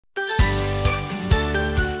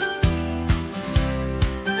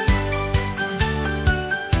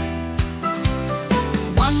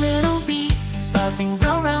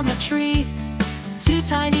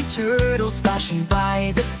splashing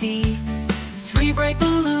by the sea. 3 bright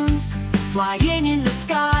balloons flying in the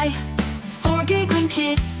sky. 4 giggling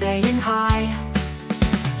kids saying hi.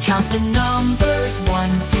 Count the numbers 1,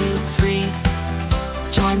 2, 3.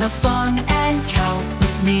 Join the fun and count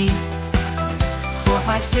with me. 4,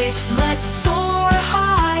 5, 6, let's soar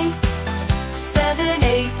high. 7,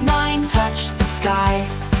 8, 9, touch the sky.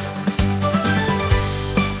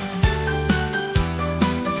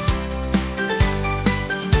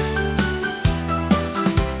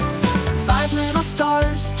 5 little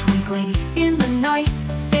stars twinkling in the night.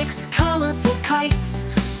 6 colorful kites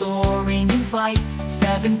soaring in flight.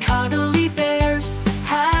 7 cuddly bears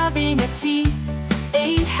having a tea.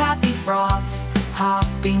 8 happy frogs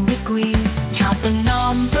hopping with glee. Count the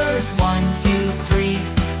numbers 1, 2, 3.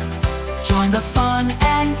 Join the fun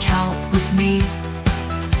and count with me.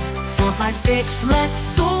 4, 5, 6, let's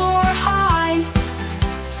soar high.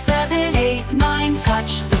 7, 8, 9,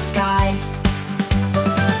 touch the sky.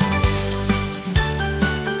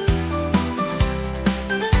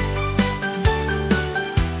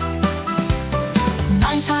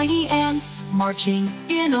 9 tiny ants marching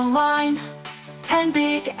in a line. 10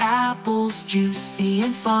 big apples, juicy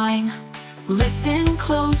and fine. Listen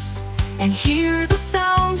close and hear the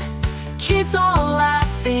sound. Kids all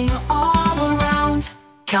laughing all around.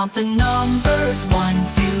 Count the numbers 1,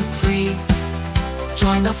 2, 3.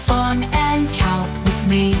 Join the fun and count with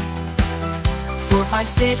me. 4, 5,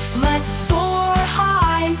 6, let's soar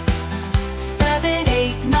high. 7,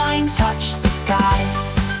 8, 9, touch the sky.